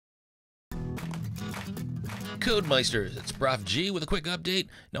Codemeisters, it's Prof G with a quick update.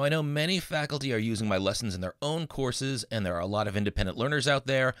 Now I know many faculty are using my lessons in their own courses, and there are a lot of independent learners out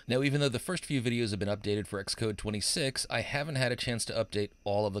there. Now even though the first few videos have been updated for Xcode 26, I haven't had a chance to update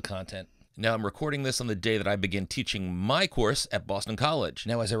all of the content. Now I'm recording this on the day that I begin teaching my course at Boston College.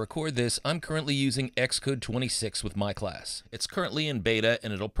 Now as I record this, I'm currently using Xcode 26 with my class. It's currently in beta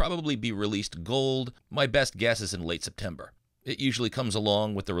and it'll probably be released gold. My best guess is in late September. It usually comes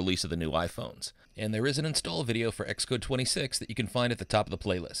along with the release of the new iPhones. And there is an install video for Xcode 26 that you can find at the top of the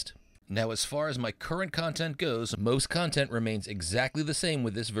playlist. Now as far as my current content goes, most content remains exactly the same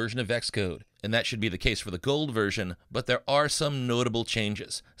with this version of Xcode, and that should be the case for the gold version, but there are some notable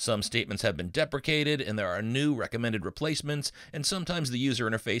changes. Some statements have been deprecated, and there are new recommended replacements, and sometimes the user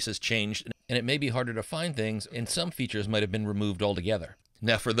interface has changed, and it may be harder to find things, and some features might have been removed altogether.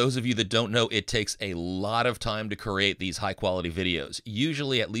 Now, for those of you that don't know, it takes a lot of time to create these high-quality videos.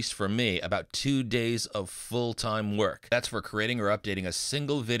 Usually, at least for me, about 2 days of full-time work. That's for creating or updating a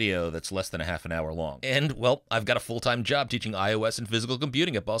single video that's less than a half an hour long. And, well, I've got a full-time job teaching iOS and physical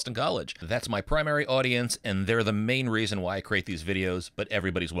computing at Boston College. That's my primary audience, and they're the main reason why I create these videos, but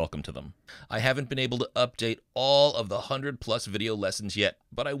everybody's welcome to them. I haven't been able to update all of the 100-plus video lessons yet,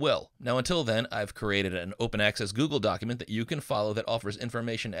 but I will. Now, until then, I've created an open-access Google document that you can follow that offers information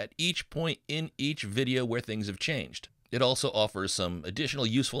at each point in each video where things have changed. It also offers some additional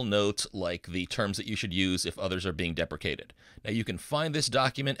useful notes like the terms that you should use if others are being deprecated. Now you can find this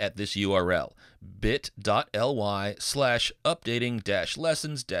document at this URL,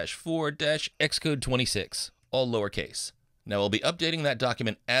 bit.ly/updating-lessons-4-xcode26, all lowercase. Now, I'll be updating that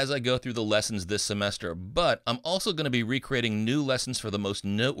document as I go through the lessons this semester, but I'm also going to be recreating new lessons for the most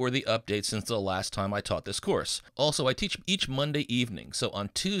noteworthy updates since the last time I taught this course. Also, I teach each Monday evening, so on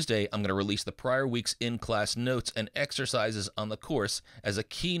Tuesday, I'm going to release the prior week's in-class notes and exercises on the course as a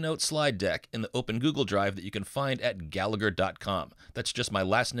keynote slide deck in the open Google Drive that you can find at Gallagher.com. That's just my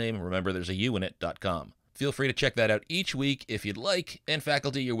last name, remember there's a U in it.com. Feel free to check that out each week if you'd like, and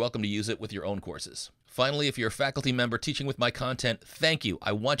faculty, you're welcome to use it with your own courses. Finally, if you're a faculty member teaching with my content, thank you.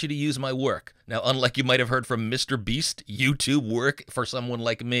 I want you to use my work. Now, unlike you might have heard from Mr. Beast, YouTube work for someone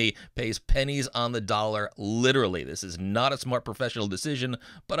like me pays pennies on the dollar, literally. This is not a smart professional decision,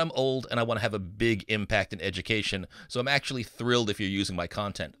 but I'm old and I want to have a big impact in education, so I'm actually thrilled if you're using my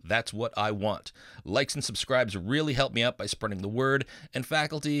content. That's what I want. Likes and subscribes really help me out by spreading the word, and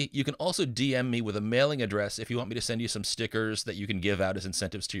faculty, you can also DM me with a mailing address if you want me to send you some stickers that you can give out as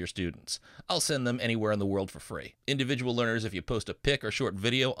incentives to your students. I'll send them anywhere in the world for free. Individual learners, if you post a pic or short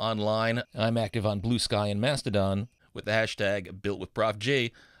video online, I'm active on Blue Sky and Mastodon with the hashtag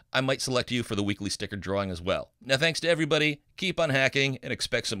 #BuiltWithProfG, I might select you for the weekly sticker drawing as well. Now thanks to everybody, keep on hacking, and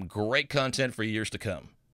expect some great content for years to come.